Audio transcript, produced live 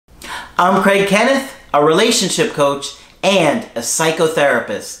I'm Craig Kenneth, a relationship coach and a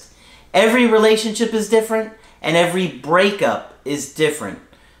psychotherapist. Every relationship is different and every breakup is different.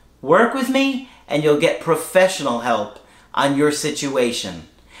 Work with me and you'll get professional help on your situation.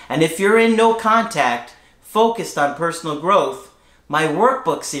 And if you're in no contact, focused on personal growth, my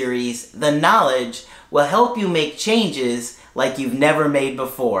workbook series, The Knowledge, will help you make changes like you've never made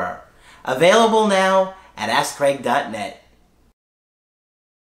before. Available now at AskCraig.net.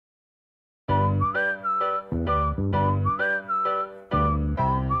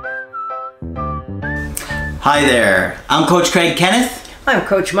 Hi there, I'm Coach Craig Kenneth. I'm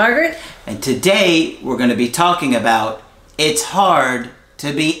Coach Margaret. And today we're going to be talking about it's hard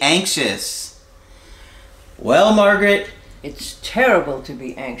to be anxious. Well, Margaret, it's terrible to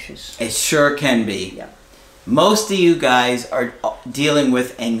be anxious. It sure can be. Yeah. Most of you guys are dealing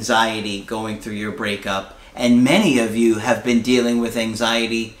with anxiety going through your breakup, and many of you have been dealing with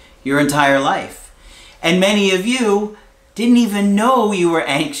anxiety your entire life. And many of you didn't even know you were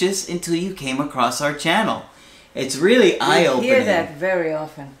anxious until you came across our channel. It's really eye-opening. I hear that very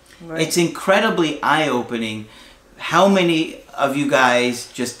often. Right. It's incredibly eye-opening how many of you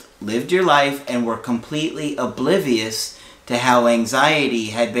guys just lived your life and were completely oblivious to how anxiety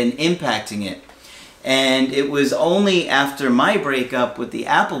had been impacting it. And it was only after my breakup with the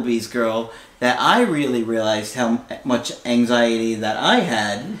Applebee's girl that I really realized how much anxiety that I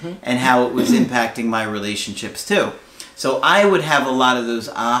had and how it was impacting my relationships too. So I would have a lot of those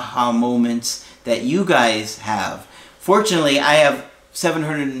aha moments that you guys have. Fortunately, I have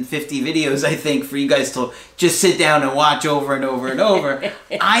 750 videos, I think, for you guys to just sit down and watch over and over and over.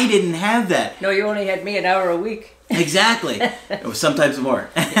 I didn't have that. No, you only had me an hour a week. Exactly. It was sometimes more.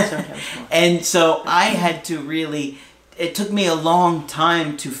 Sometimes more. And so I had to really, it took me a long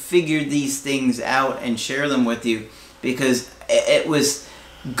time to figure these things out and share them with you because it was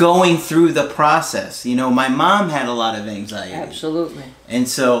going through the process. You know, my mom had a lot of anxiety. Absolutely. And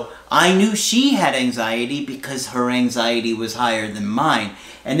so I knew she had anxiety because her anxiety was higher than mine.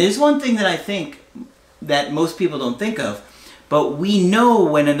 And there's one thing that I think that most people don't think of, but we know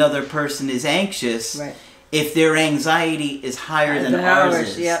when another person is anxious, right, if their anxiety is higher than ours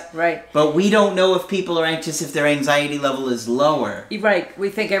is. Yeah, right. But we don't know if people are anxious if their anxiety level is lower. Right. We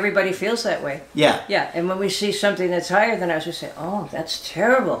think everybody feels that way. Yeah. Yeah. And when we see something that's higher than ours, we say, oh, that's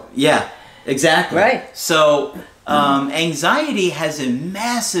terrible. Yeah, exactly. Right. So anxiety has a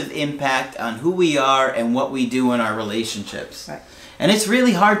massive impact on who we are and what we do in our relationships. Right. And it's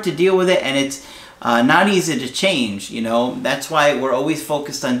really hard to deal with it, and it's not easy to change, you know. That's why we're always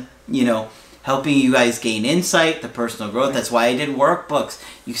focused on, you know, helping you guys gain insight, the personal growth. Right. That's why I did workbooks.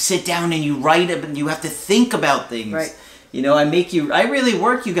 You sit down and you write it, and you have to think about things. Right. You know, I really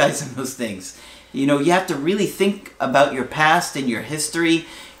work you guys on those things. You know, you have to really think about your past and your history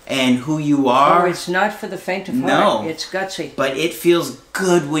and who you are. Oh, it's not for the faint of heart. No. It's gutsy. But it feels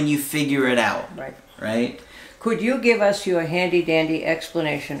good when you figure it out. Right. Right? Could you give us your handy-dandy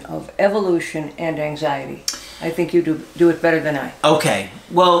explanation of evolution and anxiety? I think you do it better than I. Okay.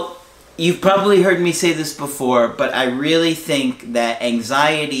 Well, you've probably heard me say this before, but I really think that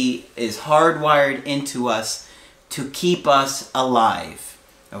anxiety is hardwired into us to keep us alive.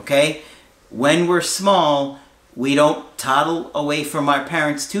 Okay? When we're small, we don't toddle away from our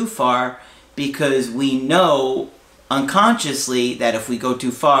parents too far because we know unconsciously that if we go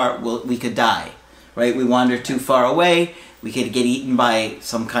too far, we could die. Right? We wander too far away, we could get eaten by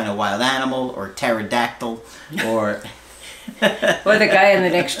some kind of wild animal or pterodactyl or... or the guy in the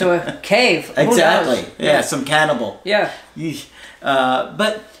next door cave. Exactly. Yeah, some cannibal. Yeah.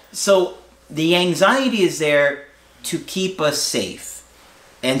 But so the anxiety is there to keep us safe.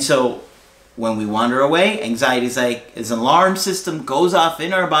 And so when we wander away, anxiety is like an alarm system goes off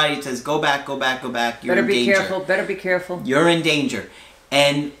in our body. It says, go back, go back, go back. You're in danger. Better be careful. You're in danger.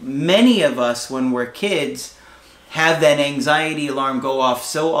 And many of us, when we're kids, have that anxiety alarm go off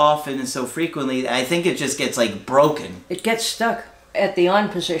so often and so frequently, I think it just gets like broken. It gets stuck at the on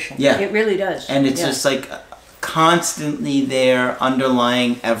position. Yeah. It really does. And it's just like constantly there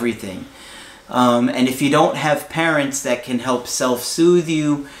underlying everything. And if you don't have parents that can help self-soothe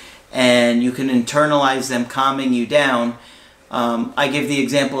you and you can internalize them calming you down, I give the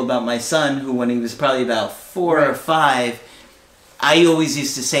example about my son who when he was probably about 4 or 5, I always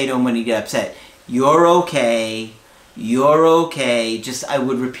used to say to him when he'd get upset, you're okay, you're okay. Just, I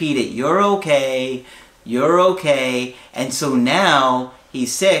would repeat it, you're okay, you're okay. And so now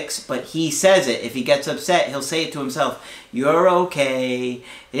He's 6, but he says it. If he gets upset, he'll say it to himself. You're okay.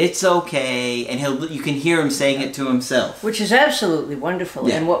 It's okay. And you can hear him saying it to himself. Which is absolutely wonderful,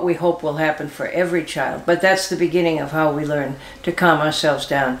 and what we hope will happen for every child. But that's the beginning of how we learn to calm ourselves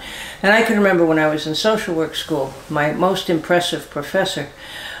down. And I can remember when I was in social work school, my most impressive professor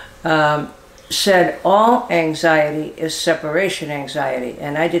said all anxiety is separation anxiety.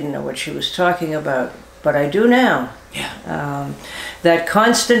 And I didn't know what she was talking about, but I do now. Yeah. That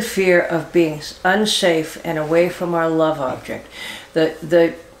constant fear of being unsafe and away from our love object.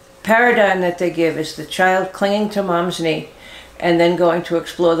 The paradigm that they give is the child clinging to mom's knee and then going to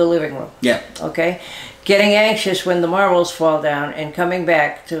explore the living room. Yeah. Okay? Getting anxious when the marbles fall down and coming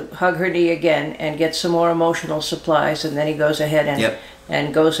back to hug her knee again and get some more emotional supplies, and then he goes ahead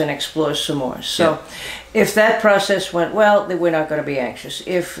and goes and explores some more. So if that process went well, then we're not going to be anxious.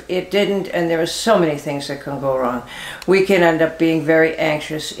 If it didn't, and there are so many things that can go wrong, we can end up being very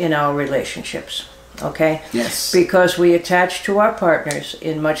anxious in our relationships. Okay? Yes. Because we attach to our partners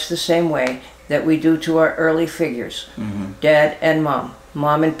in much the same way that we do to our early figures, dad and mom.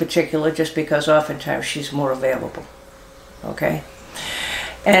 Mom in particular, just because oftentimes she's more available. Okay?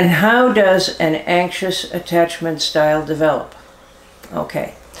 And how does an anxious attachment style develop?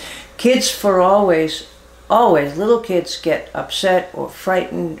 Okay. Kids little kids get upset or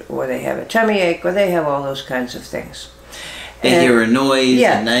frightened, or they have a tummy ache, or they have all those kinds of things. They hear a noise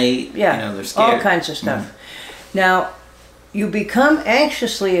at night. Yeah, They're scared. all kinds of stuff. Now, you become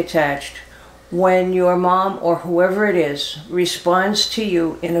anxiously attached when your mom or whoever it is responds to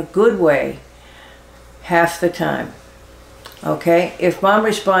you in a good way half the time. Okay? If mom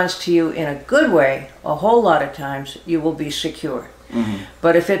responds to you in a good way, a whole lot of times, you will be secure.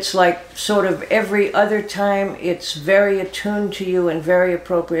 But if it's like sort of every other time, it's very attuned to you and very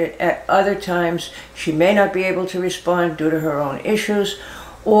appropriate. At other times, she may not be able to respond due to her own issues,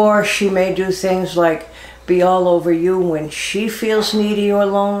 or she may do things like be all over you when she feels needy or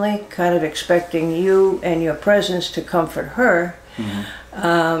lonely, kind of expecting you and your presence to comfort her.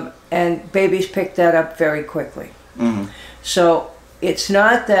 And babies pick that up very quickly. So it's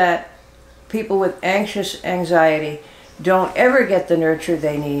not that people with anxious anxiety don't ever get the nurture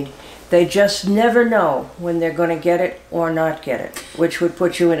they need. They just never know when they're going to get it or not get it, which would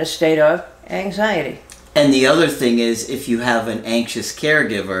put you in a state of anxiety. And the other thing is, if you have an anxious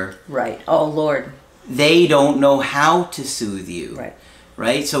caregiver, Right. Oh, Lord. they don't know how to soothe you. Right.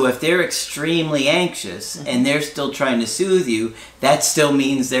 Right? So if they're extremely anxious and they're still trying to soothe you, that still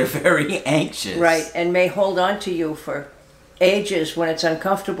means they're very anxious. Right. And may hold on to you for ages when it's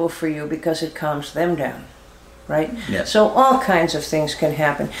uncomfortable for you because it calms them down. Right? Yeah. So all kinds of things can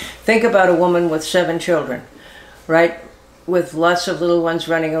happen. Think about a woman with 7 children, right? With lots of little ones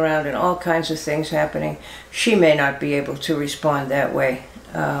running around and all kinds of things happening. She may not be able to respond that way.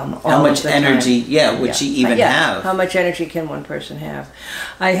 How much energy, would she even have? How much energy can one person have?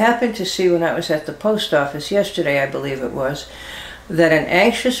 I happened to see when I was at the post office yesterday, I believe it was, that an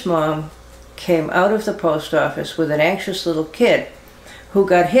anxious mom came out of the post office with an anxious little kid who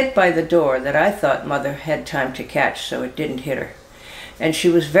got hit by the door that I thought mother had time to catch, so it didn't hit her. And she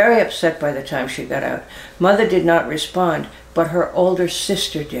was very upset by the time she got out. Mother did not respond, but her older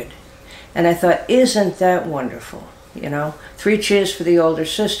sister did. And I thought, isn't that wonderful? 3 cheers for the older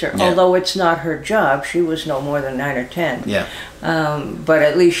sister. Yeah. Although it's not her job, she was no more than 9 or 10. Yeah. But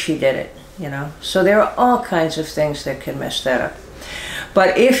at least she did it, So there are all kinds of things that can mess that up.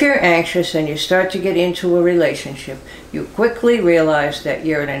 But if you're anxious and you start to get into a relationship, you quickly realize that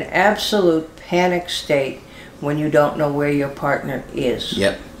you're in an absolute panic state when you don't know where your partner is.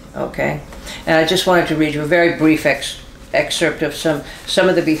 Yep. Okay? And I just wanted to read you a very brief excerpt of some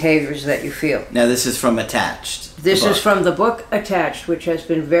of the behaviors that you feel. Now this is from Attached. This is from the book Attached, which has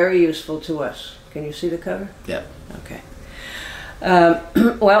been very useful to us. Can you see the cover? Yep. Okay.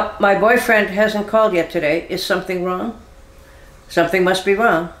 Well, my boyfriend hasn't called yet today. Is something wrong? Something must be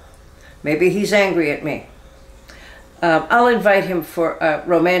wrong. Maybe he's angry at me. I'll invite him for a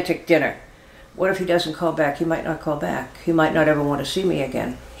romantic dinner. What if he doesn't call back? He might not call back. He might not ever want to see me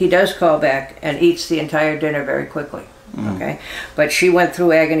again. He does call back and eats the entire dinner very quickly. Okay? But she went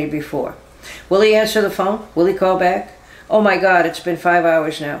through agony before. Will he answer the phone? Will he call back? Oh my God, it's been 5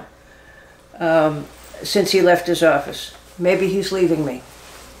 hours now since he left his office. Maybe he's leaving me.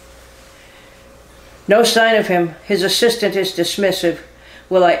 No sign of him. His assistant is dismissive.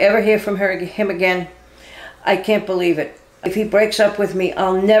 Will I ever hear from him again? I can't believe it. If he breaks up with me,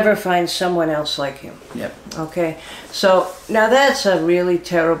 I'll never find someone else like him. Yep. Okay? So, now that's a really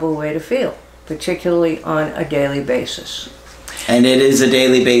terrible way to feel, particularly on a daily basis. And it is a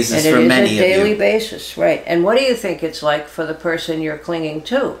daily basis for many of you. It is a daily basis, right. And what do you think it's like for the person you're clinging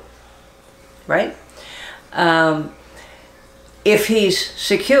to, right? If he's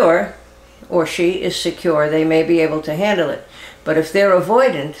secure, or she is secure, they may be able to handle it. But if they're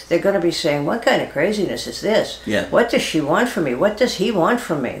avoidant, they're going to be saying, what kind of craziness is this? Yeah. What does she want from me? What does he want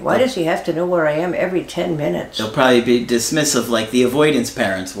from me? Why does he have to know where I am every 10 minutes? They'll probably be dismissive like the avoidance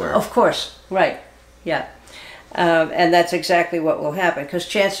parents were. Of course, right, yeah. And that's exactly what will happen, because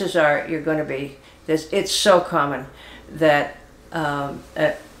chances are you're going to be, it's so common that an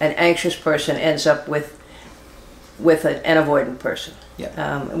anxious person ends up with an avoidant person. Yeah.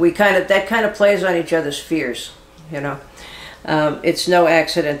 That kind of plays on each other's fears, you know. It's no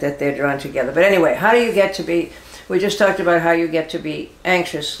accident that they're drawn together. But anyway, how do you get to be, we just talked about how you get to be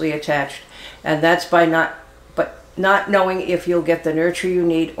anxiously attached, and that's by not knowing if you'll get the nurture you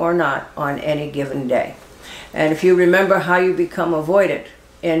need or not on any given day. And if you remember how you become avoidant,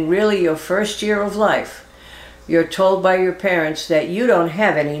 in really your first year of life, you're told by your parents that you don't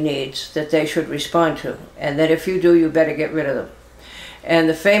have any needs that they should respond to, and that if you do, you better get rid of them. And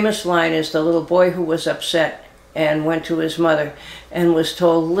the famous line is the little boy who was upset and went to his mother and was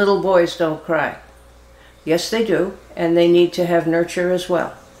told, little boys don't cry. Yes, they do, and they need to have nurture as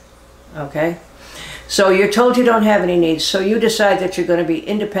well. Okay? So you're told you don't have any needs, so you decide that you're going to be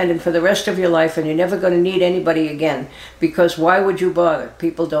independent for the rest of your life and you're never going to need anybody again, because why would you bother?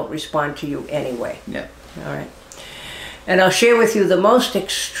 People don't respond to you anyway. Yeah. All right. And I'll share with you the most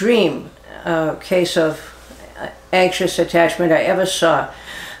extreme case of anxious attachment I ever saw.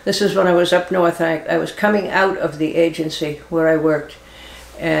 This is when I was up north. I was coming out of the agency where I worked,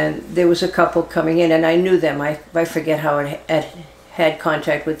 and there was a couple coming in, and I knew them. I forget how I had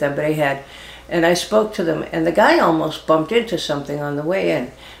contact with them, but I had. And I spoke to them, and the guy almost bumped into something on the way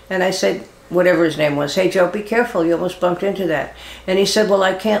in. And I said, whatever his name was, hey, Joe, be careful, you almost bumped into that. And he said, well,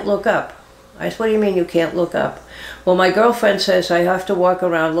 I can't look up. I said, what do you mean you can't look up? Well, my girlfriend says I have to walk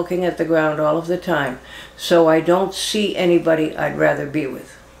around looking at the ground all of the time, so I don't see anybody I'd rather be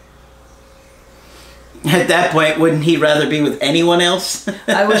with. At that point, wouldn't he rather be with anyone else?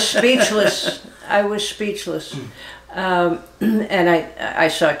 I was speechless. And I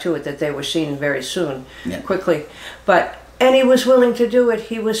saw to it that they were seen very soon, quickly. And he was willing to do it.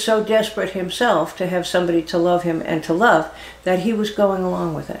 He was so desperate himself to have somebody to love him and to love that he was going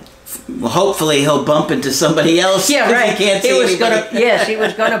along with it. Well, hopefully he'll bump into somebody else. Yeah, right. He can't see anybody. Yes, he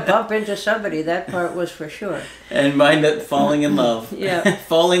was going to bump into somebody. That part was for sure. And mind it, falling in love. Yeah.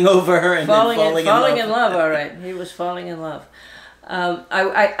 Falling over her and falling then falling in love. All right. He was falling in love.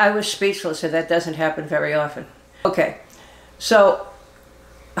 I was speechless, and that doesn't happen very often. Okay. So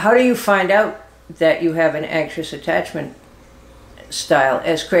how do you find out that you have an anxious attachment style?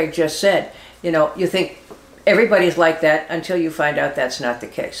 As Craig just said, you think everybody's like that until you find out that's not the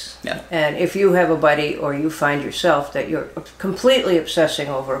case. Yeah. And if you have a buddy or you find yourself that you're completely obsessing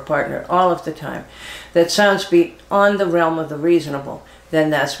over a partner all of the time, that sounds beyond the realm of the reasonable, then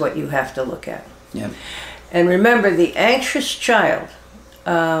that's what you have to look at. Yeah. And remember, the anxious child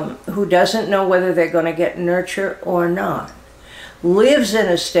who doesn't know whether they're going to get nurture or not lives in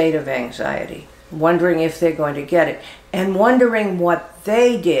a state of anxiety, wondering if they're going to get it, and wondering what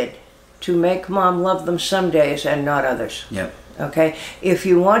they did to make mom love them some days and not others. Yep. Okay? If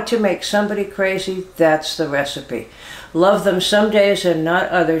you want to make somebody crazy, that's the recipe. Love them some days and not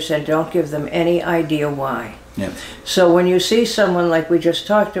others, and don't give them any idea why. Yep. So when you see someone like we just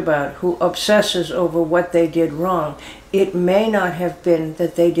talked about who obsesses over what they did wrong, it may not have been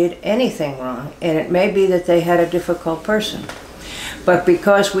that they did anything wrong, and it may be that they had a difficult person. But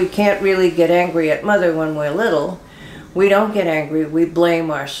because we can't really get angry at mother when we're little, we don't get angry, we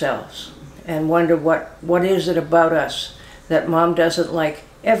blame ourselves and wonder what is it about us that mom doesn't like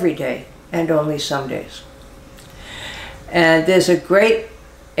every day and only some days. And there's a great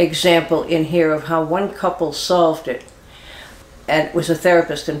example in here of how one couple solved it. And it was a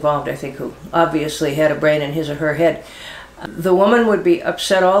therapist involved, I think, who obviously had a brain in his or her head. The woman would be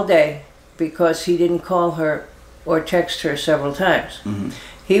upset all day because he didn't call her or text her several times. Mm-hmm.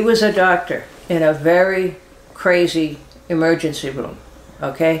 He was a doctor in a very crazy emergency room,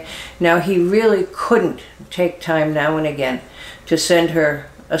 okay? Now, he really couldn't take time now and again to send her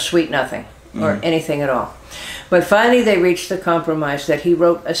a sweet nothing or anything at all. But finally they reached the compromise that he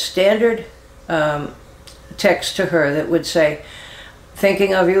wrote a standard text to her that would say,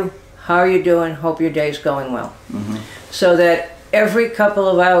 thinking of you, how are you doing, hope your day's going well. Mm-hmm. So that every couple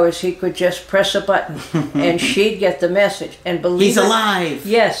of hours he could just press a button and she'd get the message. And believe He's alive!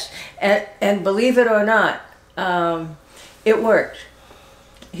 Yes, and believe it or not, it worked.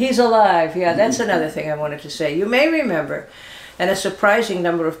 He's alive, yeah, that's another thing I wanted to say. You may remember, And a surprising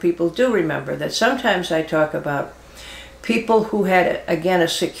number of people do remember that. Sometimes I talk about people who had, again, a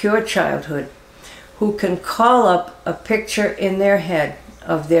secure childhood, who can call up a picture in their head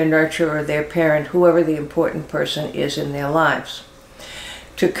of their nurturer or their parent, whoever the important person is in their lives,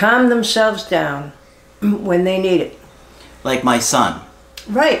 to calm themselves down when they need it. Like my son.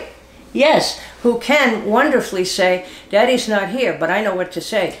 Right. Yes. Who can wonderfully say, Daddy's not here, but I know what to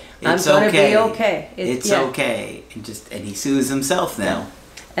say. It's I'm going to okay. be okay. It's okay. And he soothes himself now.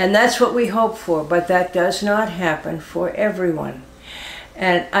 And that's what we hope for, but that does not happen for everyone.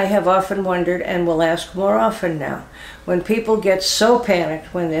 And I have often wondered, and will ask more often now, when people get so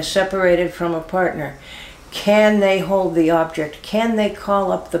panicked when they're separated from a partner, can they hold the object? Can they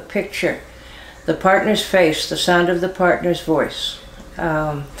call up the picture, the partner's face, the sound of the partner's voice,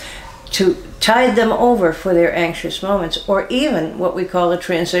 to tide them over for their anxious moments, or even what we call a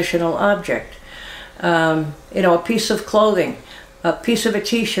transitional object? A piece of clothing, a piece of a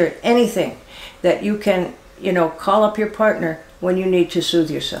t-shirt, anything that you can, call up your partner when you need to soothe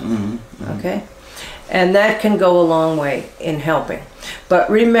yourself. Okay? And that can go a long way in helping. But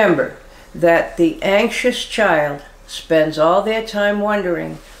remember that the anxious child spends all their time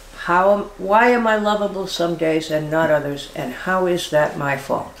wondering, why am I lovable some days and not others, and how is that my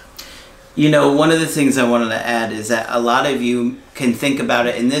fault? One of the things I wanted to add is that a lot of you can think about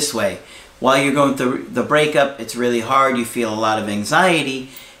it in this way. While you're going through the breakup, it's really hard, you feel a lot of anxiety,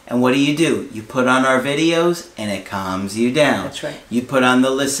 and what do? You put on our videos and it calms you down. That's right. You put on the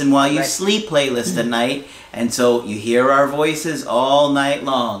Listen While You Sleep playlist at night, and so you hear our voices all night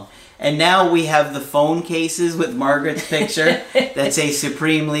long. And now we have the phone cases with Margaret's picture that say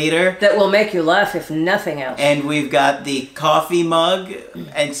Supreme Leader. That will make you laugh if nothing else. And we've got the coffee mug,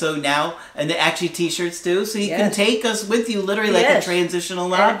 and so now, and actually t-shirts too, so you can take us with you literally like a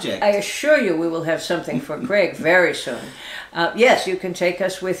transitional object. I assure you we will have something for Craig very soon. Yes, you can take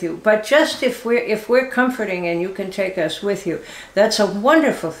us with you, but just if we're comforting and you can take us with you, that's a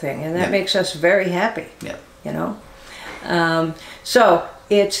wonderful thing, and that makes us very happy. Yeah. So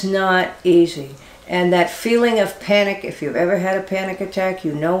it's not easy, and that feeling of panic, if you've ever had a panic attack,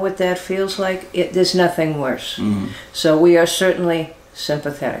 you know what that feels like. There's nothing worse. So we are certainly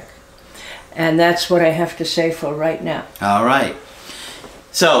sympathetic, and that's what I have to say for right now. All right.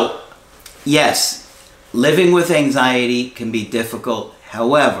 So, yes, living with anxiety can be difficult.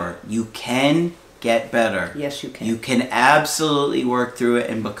 However, you can get better. Yes, you can. You can absolutely work through it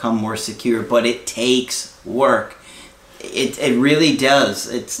and become more secure, but it takes work. It really does.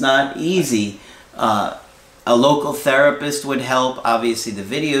 It's not easy. A local therapist would help. Obviously, the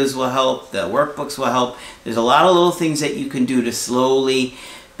videos will help. The workbooks will help. There's a lot of little things that you can do to slowly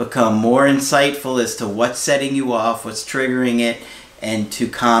become more insightful as to what's setting you off, what's triggering it, and to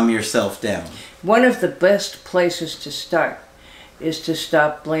calm yourself down. One of the best places to start is to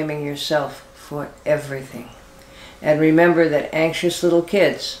stop blaming yourself for everything. And remember that anxious little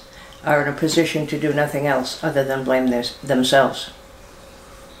kids are in a position to do nothing else other than blame themselves.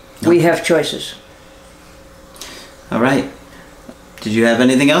 Okay. We have choices. All right. Did you have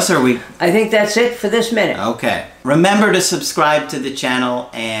anything else, or are we? I think that's it for this minute. Okay. Remember to subscribe to the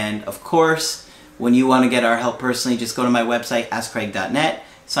channel, and of course, when you want to get our help personally, just go to my website, askcraig.net.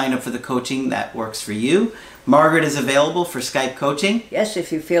 Sign up for the coaching that works for you. Margaret is available for Skype coaching. Yes,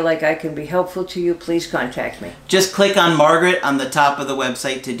 if you feel like I can be helpful to you, please contact me. Just click on Margaret on the top of the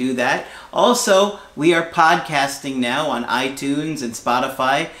website to do that. Also, we are podcasting now on iTunes and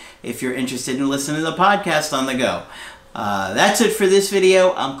Spotify if you're interested in listening to the podcast on the go. That's it for this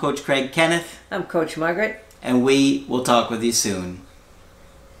video. I'm Coach Craig Kenneth. I'm Coach Margaret. And we will talk with you soon.